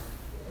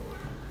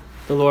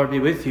The Lord be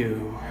with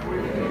you. And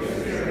with your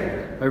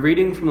spirit. A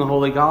reading from the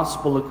Holy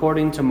Gospel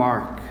according to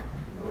Mark.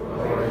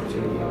 Glory to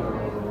you, Lord.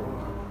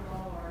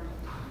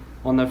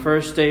 On the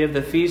first day of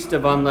the Feast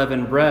of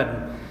Unleavened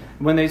Bread,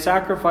 when they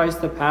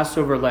sacrificed the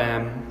Passover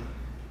lamb,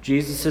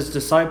 Jesus'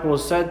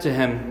 disciples said to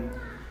him,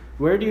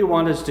 "Where do you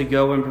want us to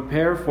go and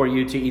prepare for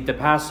you to eat the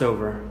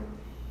Passover?"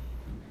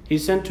 He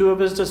sent 2 of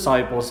his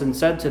disciples and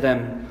said to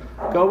them,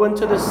 "Go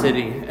into the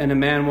city, and a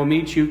man will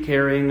meet you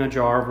carrying a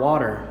jar of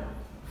water.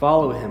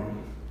 Follow him.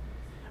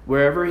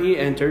 Wherever he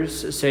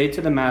enters, say to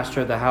the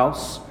master of the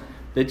house,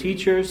 'The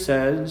teacher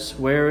says,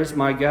 where is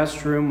my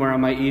guest room where I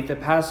might eat the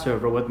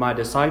Passover with my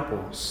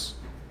disciples?'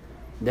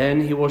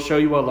 Then he will show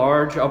you a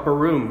large upper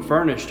room,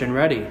 furnished and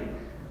ready.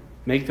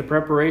 Make the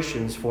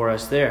preparations for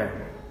us there."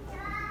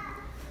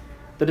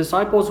 The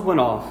disciples went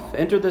off,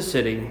 entered the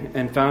city,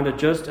 and found it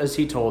just as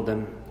he told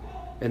them,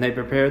 and they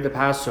prepared the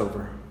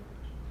Passover.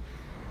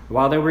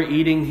 While they were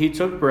eating, he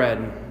took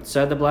bread,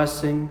 said the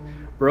blessing,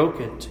 broke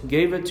it,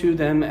 gave it to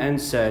them,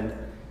 and said,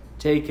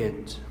 "Take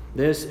it,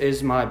 this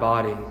is my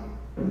body."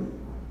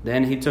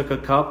 Then he took a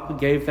cup,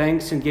 gave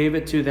thanks, and gave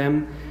it to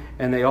them,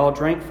 and they all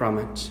drank from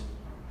it.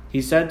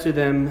 He said to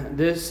them,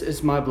 "This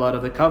is my blood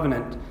of the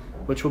covenant,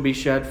 which will be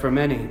shed for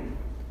many.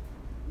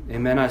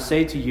 Amen, I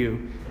say to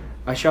you,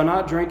 I shall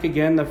not drink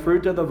again the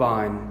fruit of the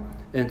vine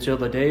until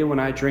the day when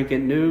I drink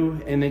it new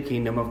in the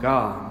kingdom of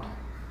God."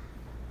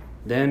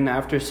 Then,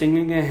 after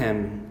singing a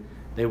hymn,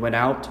 they went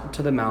out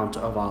to the Mount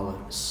of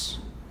Olives.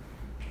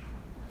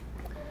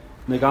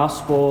 The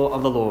Gospel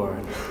of the Lord.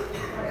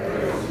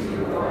 Praise to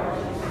you, Lord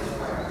Jesus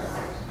Christ.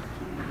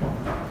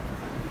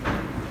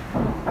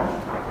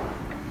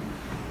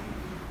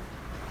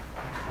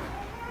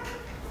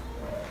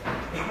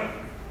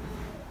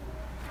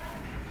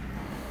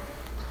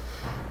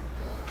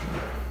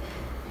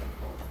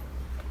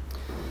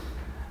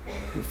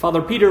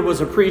 Father Peter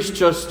was a priest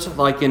just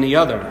like any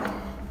other.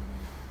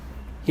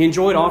 He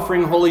enjoyed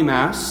offering Holy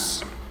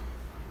Mass.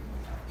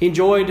 He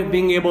enjoyed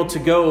being able to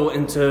go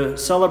and to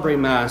celebrate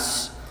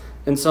Mass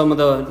in some of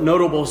the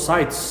notable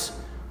sites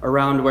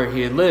around where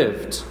he had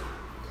lived.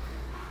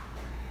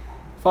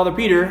 Father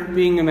Peter,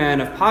 being a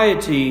man of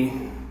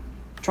piety,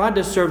 tried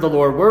to serve the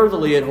Lord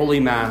worthily at Holy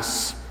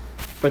Mass,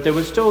 but there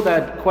was still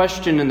that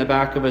question in the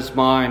back of his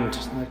mind,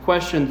 a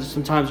question that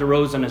sometimes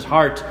arose in his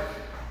heart,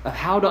 of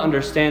how to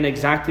understand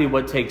exactly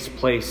what takes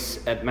place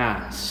at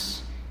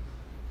Mass.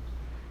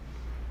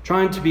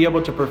 Trying to be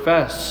able to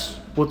profess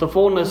with the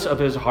fullness of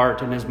his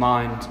heart and his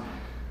mind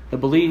the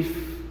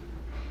belief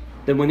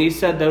that when he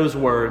said those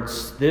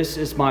words, "This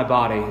is my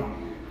body,"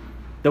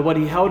 that what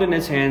he held in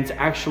his hands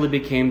actually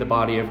became the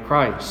body of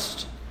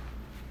Christ.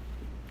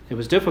 It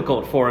was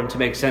difficult for him to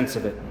make sense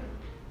of it.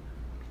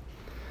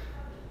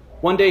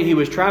 One day he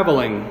was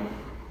traveling,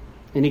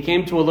 and he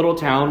came to a little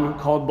town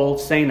called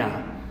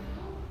Bolsena.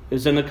 It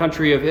was in the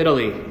country of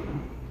Italy.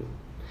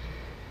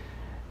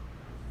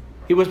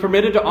 He was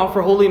permitted to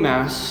offer Holy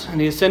Mass,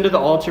 and he ascended the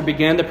altar,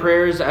 began the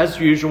prayers as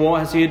usual,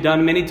 as he had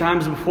done many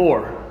times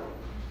before.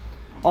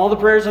 All the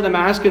prayers of the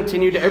Mass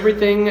continued,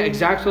 everything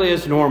exactly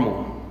as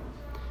normal.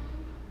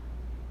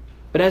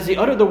 But as he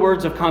uttered the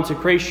words of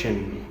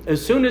consecration,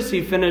 as soon as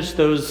he finished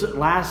those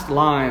last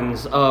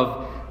lines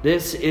of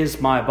 "This is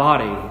my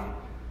body,"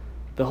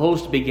 the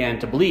host began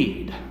to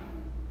bleed.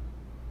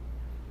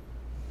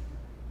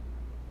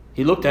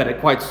 He looked at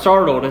it quite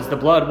startled, as the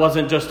blood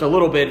wasn't just a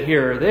little bit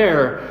here or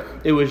there.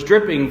 It was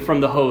dripping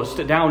from the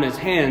host down his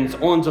hands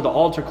onto the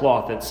altar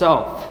cloth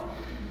itself.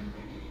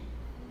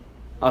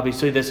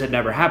 Obviously, this had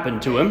never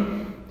happened to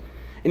him,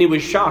 and he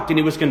was shocked and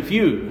he was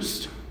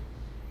confused.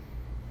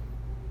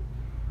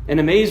 In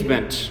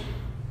amazement,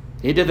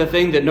 he did the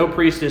thing that no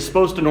priest is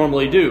supposed to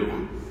normally do.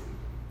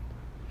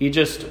 He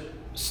just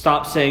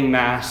stopped saying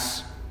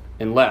Mass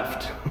and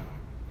left.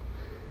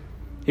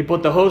 He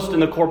put the host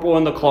and the corporal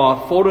in the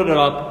cloth, folded it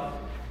up,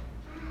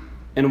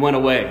 and went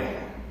away,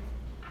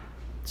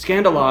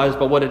 scandalized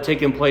by what had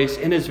taken place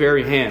in his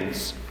very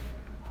hands.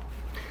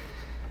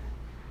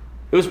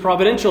 It was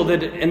providential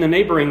that in the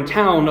neighboring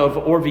town of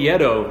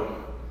Orvieto,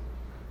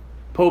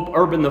 Pope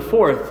Urban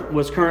IV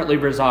was currently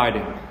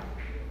residing.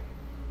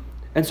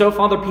 And so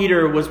Father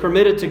Peter was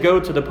permitted to go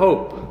to the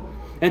Pope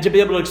and to be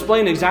able to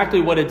explain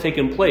exactly what had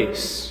taken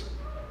place.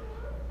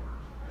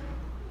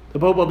 The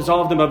Pope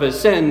absolved him of his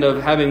sin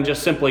of having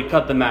just simply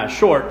cut the Mass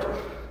short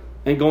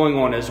and going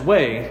on his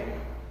way.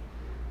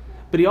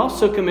 But he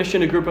also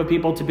commissioned a group of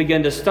people to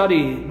begin to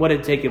study what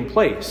had taken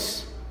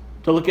place,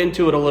 to look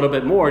into it a little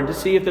bit more and to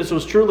see if this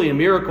was truly a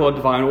miracle of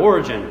divine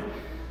origin.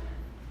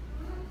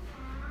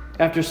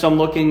 After some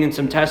looking and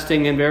some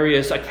testing and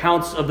various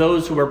accounts of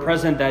those who were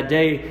present that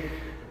day,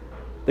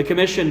 the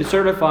commission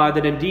certified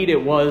that indeed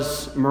it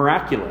was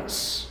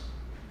miraculous,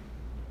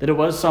 that it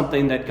was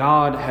something that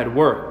God had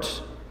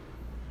worked.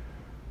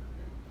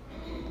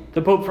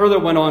 The Pope further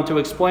went on to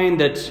explain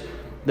that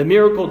the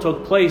miracle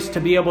took place to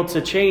be able to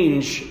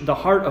change the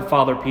heart of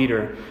Father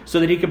Peter so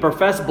that he could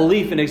profess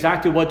belief in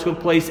exactly what took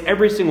place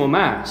every single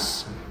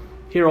Mass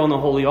here on the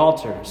holy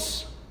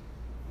altars,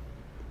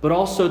 but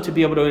also to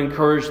be able to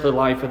encourage the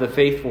life of the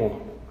faithful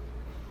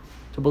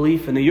to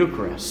belief in the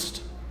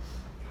Eucharist.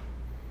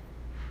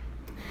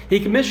 He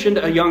commissioned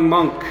a young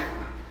monk,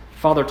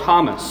 Father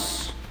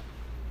Thomas.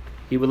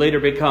 He would later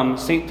become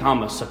St.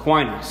 Thomas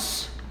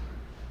Aquinas.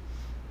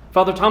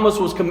 Father Thomas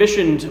was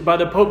commissioned by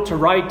the Pope to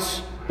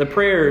write the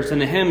prayers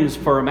and the hymns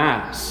for a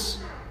Mass,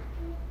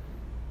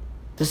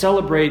 to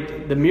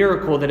celebrate the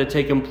miracle that had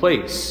taken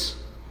place.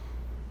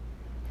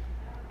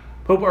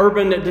 Pope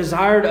Urban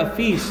desired a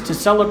feast to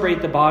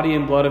celebrate the body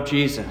and blood of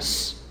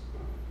Jesus.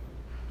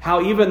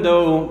 How even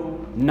though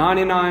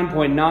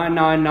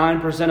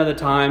 99.999% of the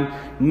time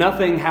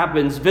nothing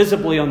happens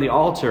visibly on the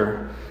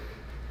altar,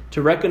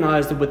 to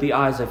recognize that with the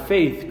eyes of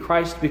faith,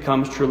 Christ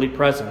becomes truly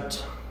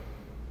present.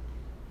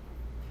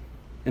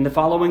 In the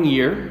following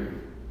year,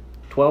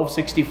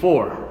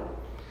 1264,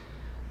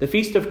 the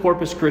Feast of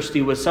Corpus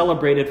Christi was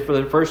celebrated for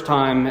the first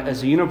time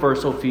as a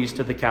universal feast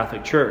of the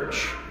Catholic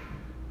Church.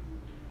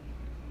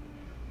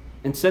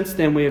 And since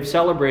then, we have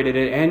celebrated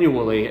it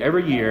annually,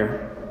 every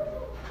year,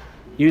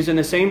 using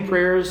the same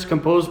prayers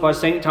composed by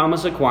St.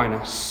 Thomas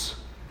Aquinas,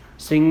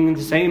 singing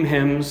the same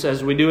hymns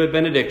as we do at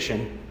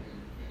benediction.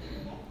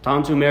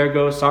 Tantum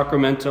ergo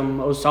sacramentum,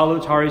 o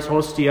salutaris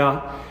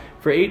hostia.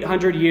 For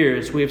 800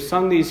 years, we have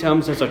sung these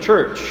hymns as a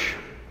church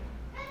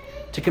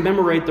to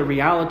commemorate the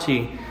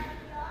reality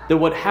that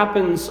what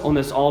happens on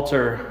this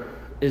altar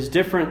is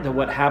different than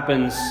what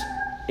happens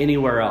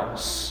anywhere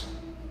else.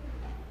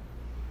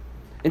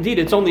 Indeed,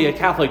 it's only a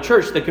Catholic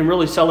Church that can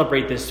really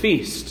celebrate this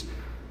feast,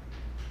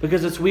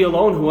 because it's we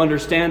alone who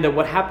understand that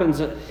what happens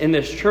in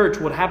this church,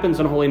 what happens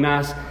in Holy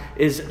Mass,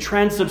 is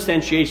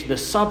transubstantiation. The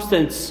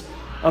substance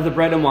of the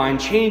bread and wine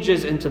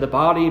changes into the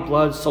body,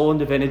 blood, soul, and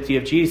divinity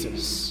of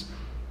Jesus.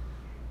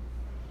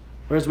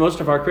 Whereas most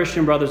of our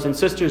Christian brothers and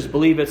sisters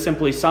believe it's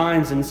simply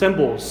signs and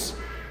symbols,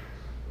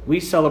 we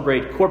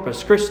celebrate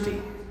Corpus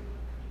Christi,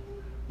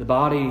 the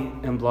body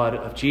and blood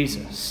of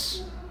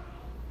Jesus.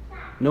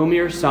 No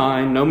mere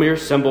sign, no mere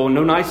symbol,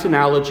 no nice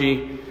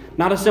analogy,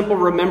 not a simple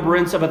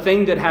remembrance of a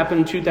thing that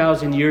happened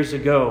 2,000 years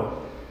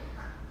ago,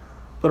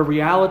 but a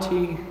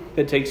reality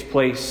that takes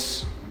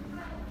place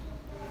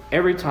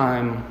every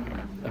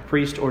time a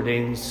priest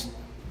ordains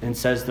and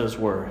says those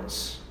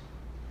words.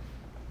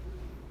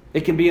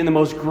 It can be in the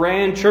most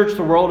grand church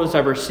the world has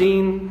ever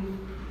seen,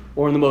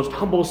 or in the most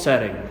humble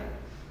setting.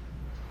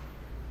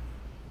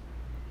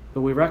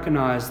 But we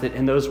recognize that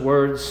in those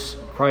words,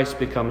 Christ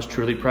becomes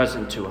truly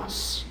present to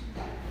us.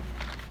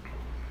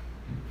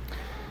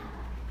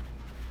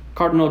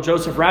 Cardinal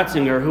Joseph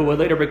Ratzinger, who would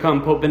later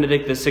become Pope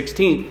Benedict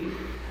XVI,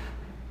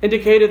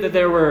 indicated that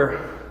there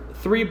were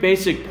three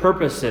basic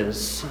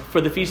purposes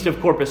for the Feast of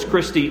Corpus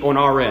Christi on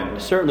our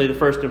end. Certainly the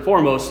first and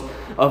foremost,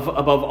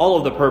 above all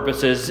of the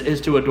purposes,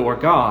 is to adore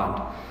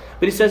God.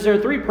 But he says there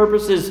are three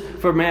purposes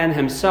for man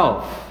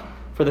himself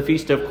for the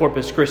Feast of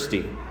Corpus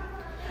Christi.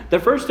 The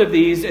first of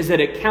these is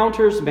that it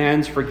counters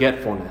man's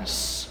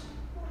forgetfulness.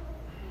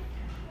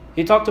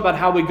 He talked about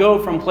how we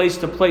go from place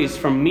to place,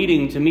 from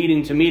meeting to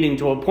meeting to meeting,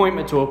 to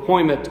appointment,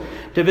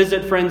 to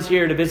visit friends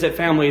here, to visit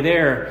family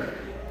there.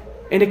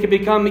 And it can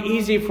become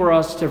easy for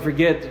us to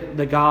forget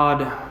the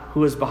God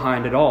who is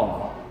behind it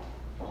all.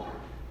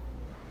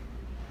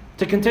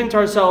 To content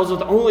ourselves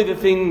with only the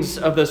things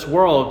of this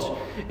world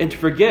and to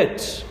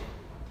forget,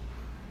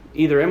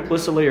 either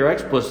implicitly or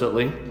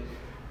explicitly,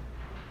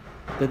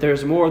 that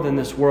there's more than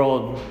this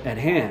world at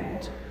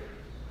hand.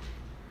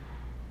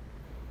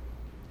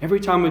 Every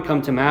time we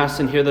come to Mass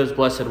and hear those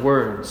blessed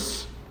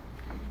words,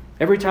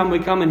 every time we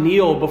come and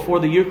kneel before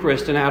the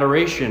Eucharist in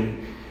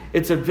adoration,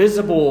 it's a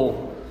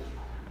visible,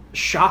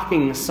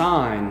 shocking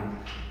sign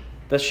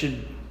that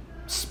should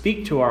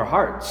speak to our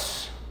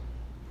hearts.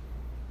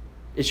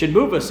 It should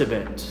move us a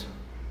bit.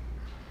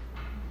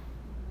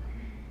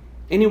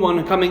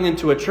 Anyone coming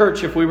into a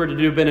church, if we were to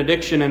do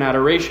benediction and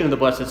adoration of the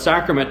Blessed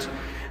Sacrament,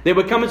 they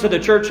would come into the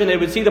church and they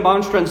would see the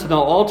monstrance on the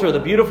altar,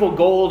 the beautiful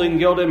gold and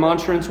gilded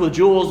monstrance with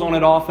jewels on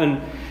it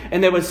often,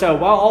 and they would say,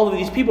 wow, all of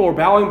these people were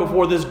bowing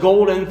before this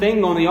golden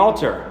thing on the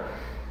altar.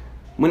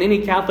 When any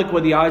Catholic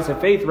with the eyes of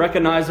faith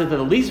recognizes that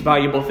the least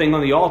valuable thing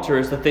on the altar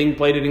is the thing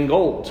plated in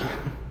gold.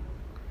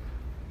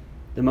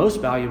 The most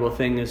valuable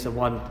thing is the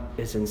one that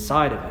is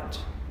inside of it,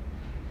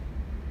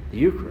 the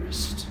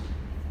Eucharist,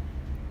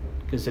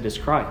 because it is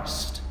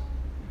Christ.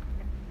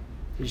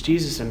 It is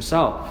Jesus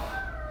himself.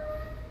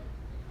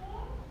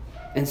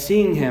 And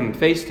seeing him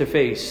face to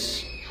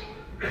face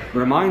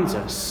reminds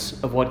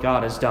us of what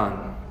God has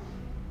done.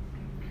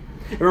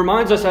 It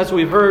reminds us, as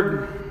we've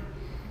heard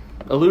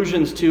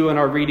allusions to in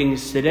our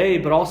readings today,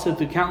 but also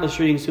through countless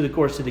readings through the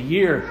course of the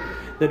year,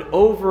 that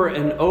over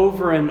and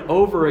over and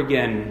over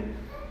again,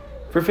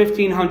 for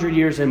 1,500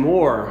 years and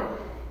more,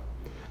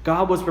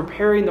 God was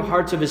preparing the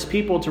hearts of his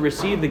people to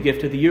receive the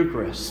gift of the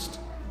Eucharist.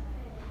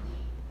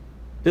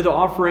 Through the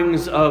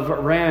offerings of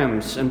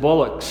rams and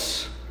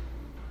bullocks,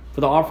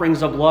 for the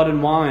offerings of blood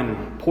and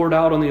wine poured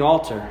out on the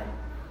altar,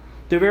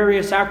 the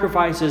various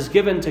sacrifices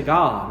given to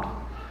God,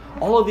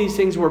 all of these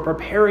things were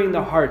preparing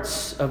the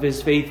hearts of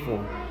his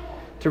faithful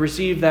to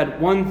receive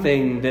that one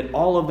thing that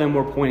all of them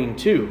were pointing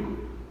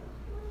to,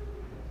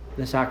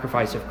 the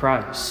sacrifice of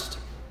Christ.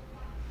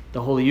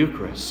 the Holy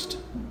Eucharist.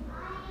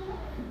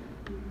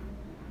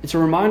 It's a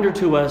reminder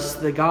to us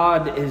that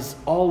God is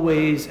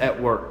always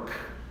at work,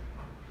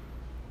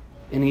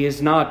 and He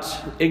is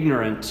not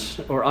ignorant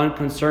or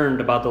unconcerned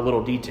about the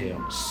little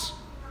details.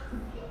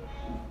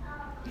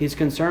 He's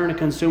concerned and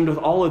consumed with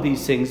all of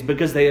these things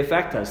because they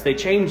affect us, they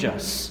change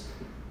us.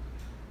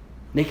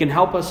 They can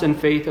help us in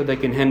faith or they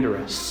can hinder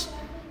us.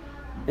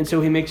 And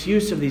so He makes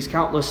use of these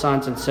countless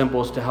signs and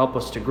symbols to help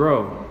us to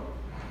grow.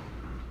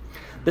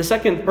 The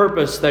second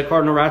purpose that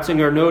Cardinal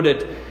Ratzinger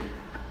noted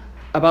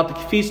about the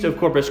Feast of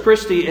Corpus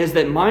Christi is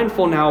that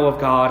mindful now of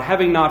God,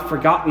 having not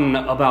forgotten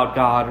about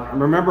God,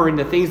 remembering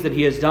the things that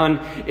He has done,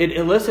 it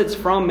elicits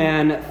from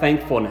man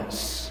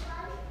thankfulness.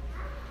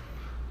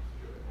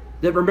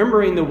 That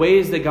remembering the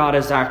ways that God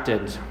has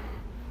acted,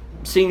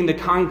 seeing the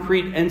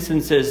concrete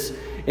instances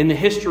in the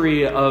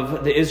history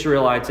of the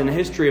Israelites, in the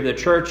history of the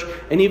church,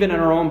 and even in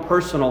our own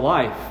personal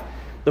life,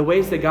 the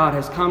ways that God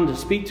has come to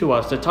speak to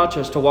us, to touch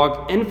us, to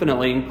walk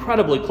infinitely,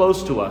 incredibly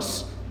close to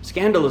us,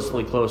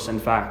 scandalously close, in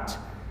fact,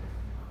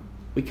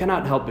 we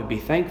cannot help but be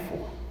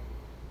thankful.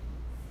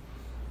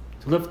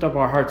 To lift up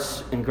our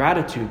hearts in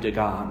gratitude to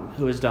God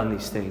who has done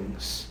these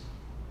things.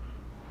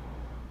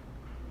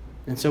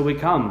 And so we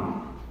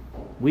come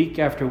week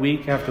after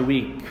week after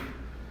week,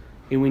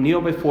 and we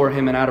kneel before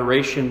Him in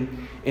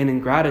adoration and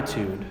in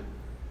gratitude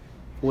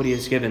for what He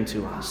has given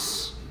to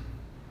us.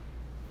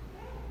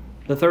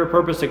 The third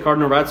purpose that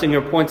Cardinal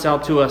Ratzinger points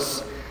out to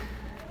us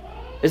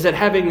is that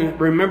having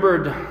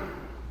remembered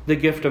the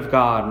gift of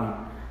God,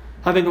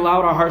 having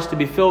allowed our hearts to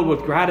be filled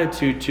with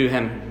gratitude to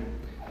Him,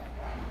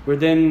 we're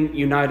then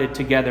united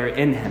together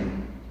in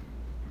Him.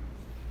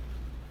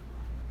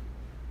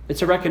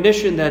 It's a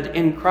recognition that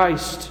in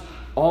Christ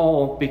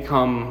all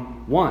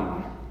become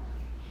one.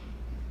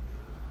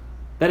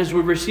 That as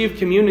we receive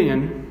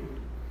communion,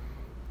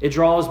 it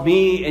draws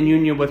me in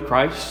union with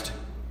Christ,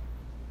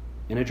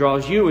 and it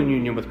draws you in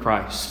union with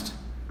Christ.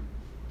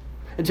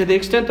 And to the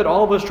extent that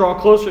all of us draw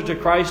closer to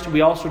Christ,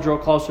 we also draw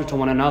closer to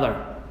one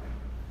another.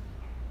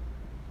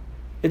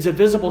 It's a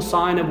visible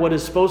sign of what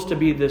is supposed to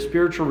be the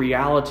spiritual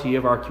reality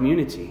of our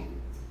community.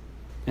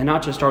 And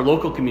not just our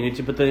local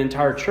community, but the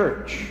entire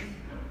church.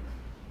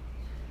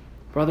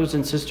 Brothers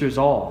and sisters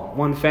all,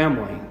 one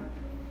family.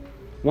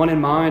 One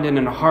in mind and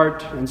in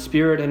heart and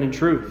spirit and in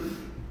truth.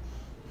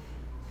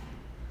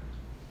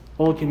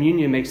 Holy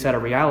Communion makes that a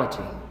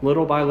reality,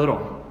 little by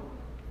little.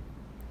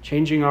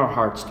 Changing our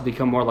hearts to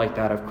become more like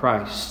that of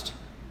Christ.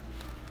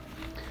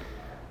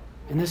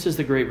 And this is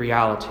the great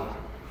reality.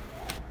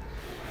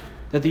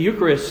 That the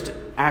Eucharist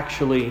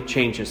actually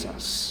changes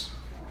us.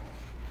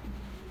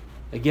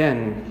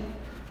 Again,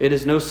 it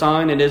is no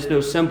sign, it is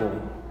no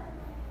symbol.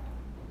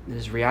 It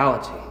is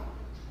reality.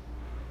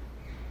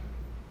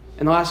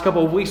 In the last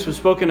couple of weeks, we've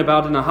spoken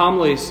about in the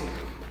homilies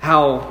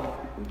how,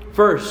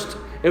 first,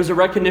 it was a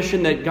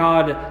recognition that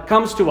God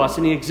comes to us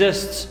and He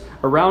exists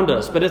around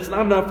us. But it's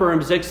not enough for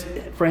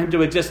Him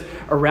to exist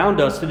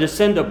around us, to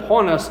descend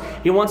upon us.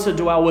 He wants to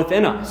dwell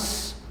within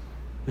us.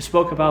 We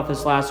spoke about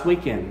this last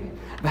weekend.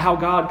 How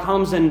God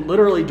comes and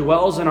literally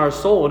dwells in our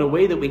soul in a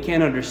way that we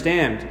can't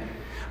understand.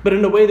 But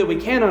in a way that we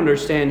can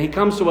understand, He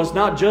comes to us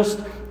not just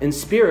in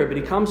spirit, but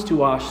He comes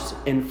to us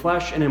in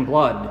flesh and in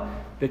blood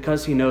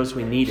because He knows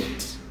we need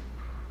it.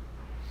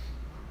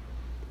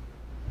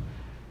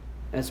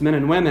 As men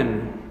and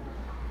women,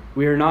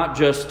 we are not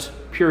just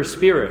pure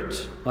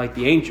spirit like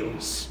the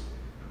angels.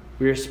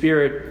 We are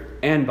spirit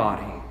and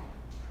body.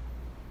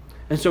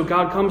 And so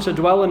God comes to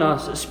dwell in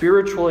us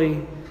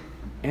spiritually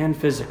and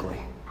physically,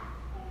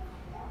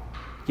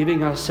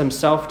 giving us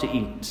Himself to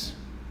eat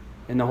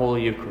in the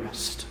Holy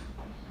Eucharist.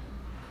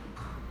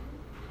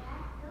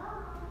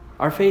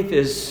 Our faith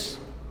is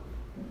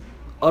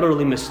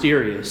utterly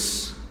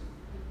mysterious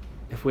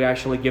if we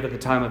actually give it the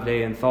time of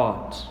day and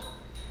thought.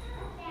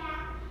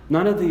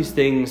 None of these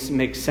things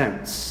make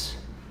sense,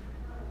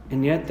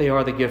 and yet they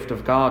are the gift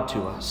of God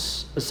to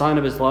us, a sign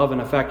of His love and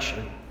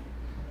affection.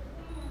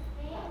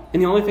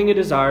 And the only thing He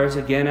desires,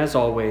 again as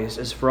always,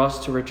 is for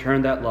us to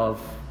return that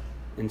love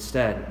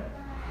instead.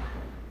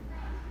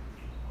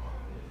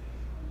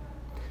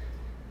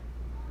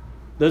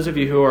 Those of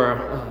you who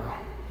are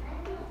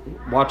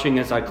watching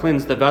as I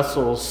cleanse the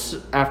vessels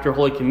after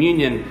Holy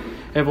Communion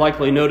have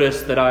likely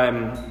noticed that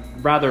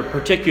I'm rather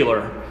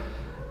particular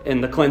in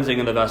the cleansing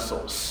of the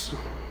vessels.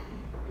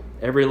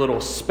 Every little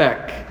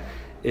speck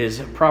is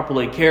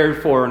properly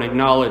cared for and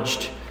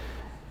acknowledged,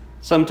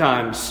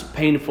 sometimes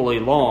painfully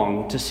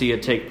long to see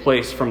it take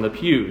place from the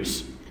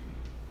pews.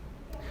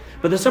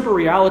 But the simple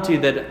reality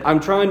that I'm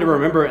trying to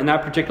remember in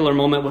that particular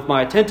moment with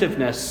my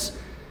attentiveness,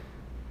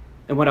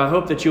 and what I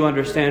hope that you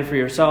understand for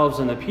yourselves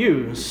in the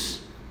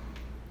pews,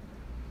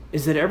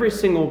 is that every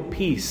single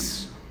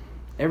piece,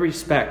 every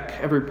speck,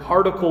 every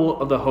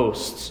particle of the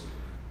hosts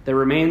that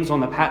remains on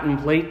the paten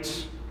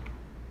plate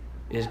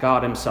is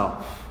God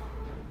Himself.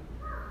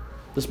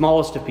 The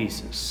smallest of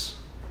pieces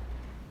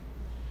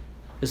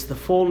is the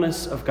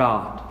fullness of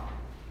God,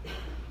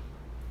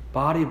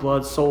 body,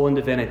 blood, soul, and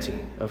divinity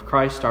of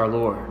Christ our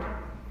Lord.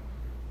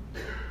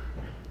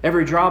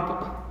 Every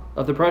drop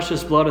of the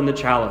precious blood in the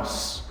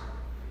chalice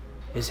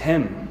is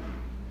him.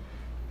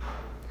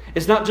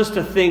 It's not just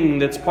a thing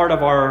that's part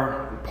of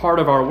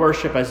our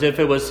worship, as if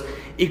it was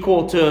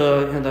equal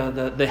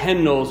to the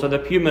hymnals or the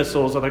pew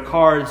missals or the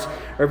cards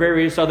or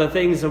various other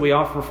things that we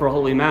offer for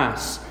Holy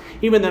Mass,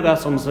 even the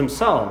vessels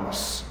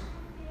themselves.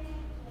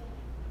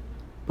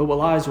 But what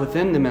lies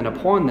within them and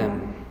upon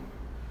them,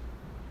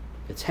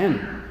 it's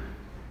him.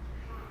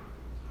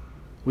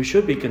 We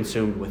should be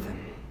consumed with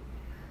him.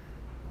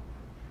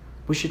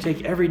 We should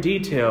take every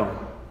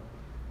detail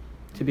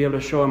to be able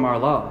to show him our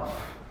love,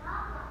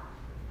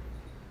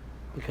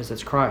 because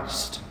it's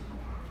Christ.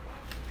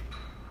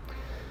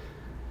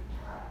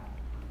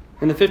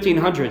 In the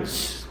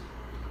 1500s,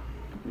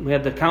 we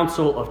had the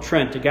Council of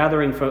Trent, a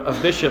gathering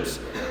of bishops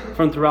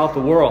from throughout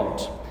the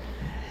world.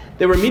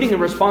 They were meeting in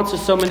response to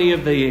so many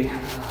of the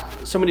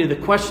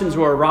questions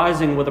were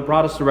arising with the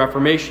Protestant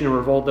Reformation and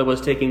revolt that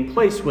was taking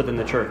place within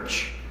the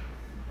church.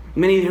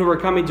 Many who were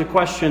coming to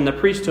question the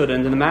priesthood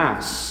and the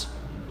Mass,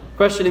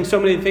 questioning so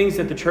many things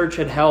that the church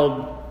had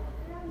held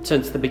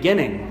since the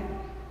beginning.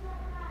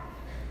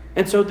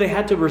 And so they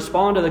had to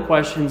respond to the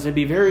questions and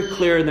be very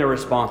clear in their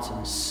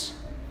responses.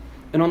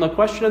 And on the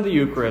question of the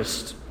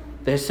Eucharist,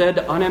 they said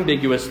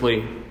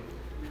unambiguously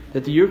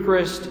that the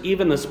Eucharist,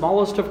 even the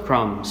smallest of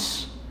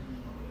crumbs,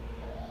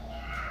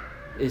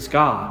 is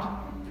God,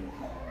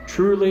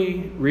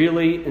 truly,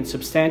 really, and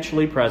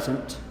substantially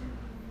present,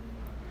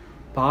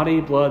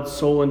 body, blood,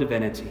 soul, and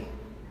divinity,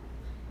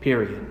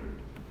 period.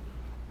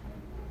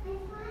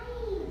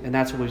 And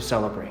that's what we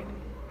celebrate.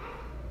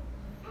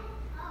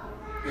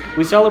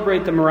 We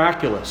celebrate the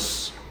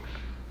miraculous.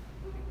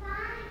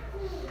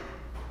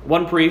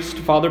 One priest,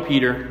 Father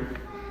Peter,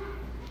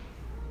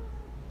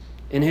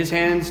 in his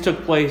hands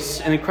took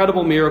place an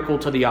incredible miracle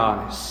to the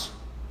eyes,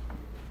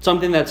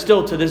 something that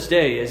still to this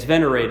day is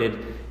venerated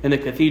in the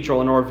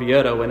cathedral in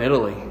Orvieto in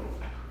Italy.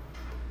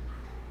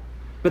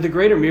 But the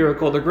greater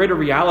miracle, the greater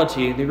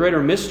reality, the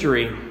greater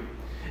mystery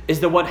is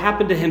that what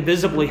happened to him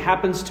visibly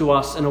happens to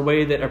us in a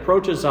way that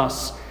approaches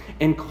us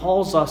and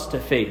calls us to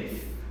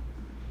faith.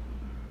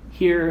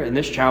 Here in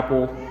this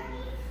chapel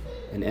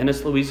in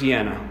Ennis,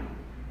 Louisiana,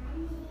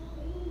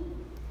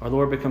 our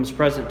Lord becomes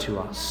present to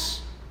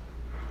us,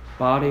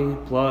 body,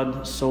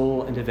 blood,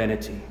 soul, and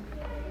divinity,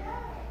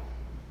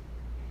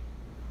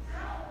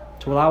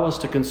 to allow us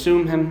to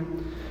consume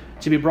him,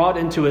 to be brought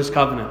into his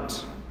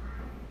covenant,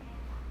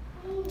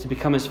 to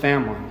become his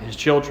family, his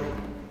children,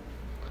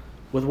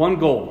 with one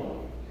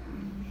goal,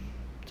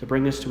 to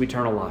bring us to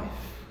eternal life.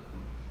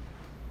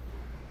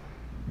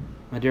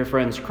 My dear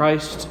friends,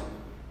 Christ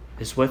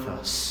is with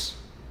us,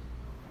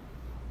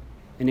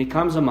 and he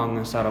comes among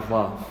us out of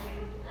love.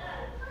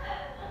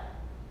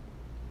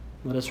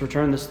 Let us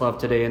return this love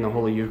today in the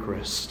Holy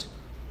Eucharist.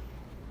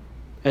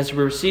 As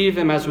we receive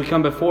him, as we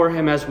come before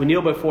him, as we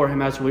kneel before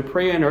him, as we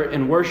pray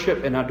and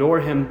worship and adore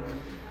him,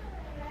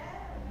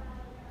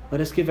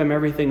 let us give him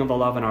everything of the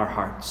love in our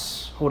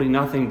hearts, holding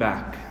nothing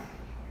back.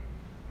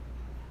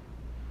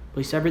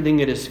 Place everything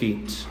at his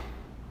feet.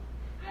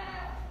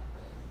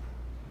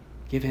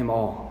 Give him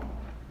all.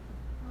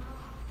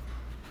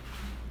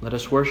 Let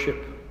us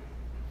worship.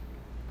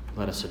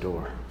 Let us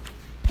adore.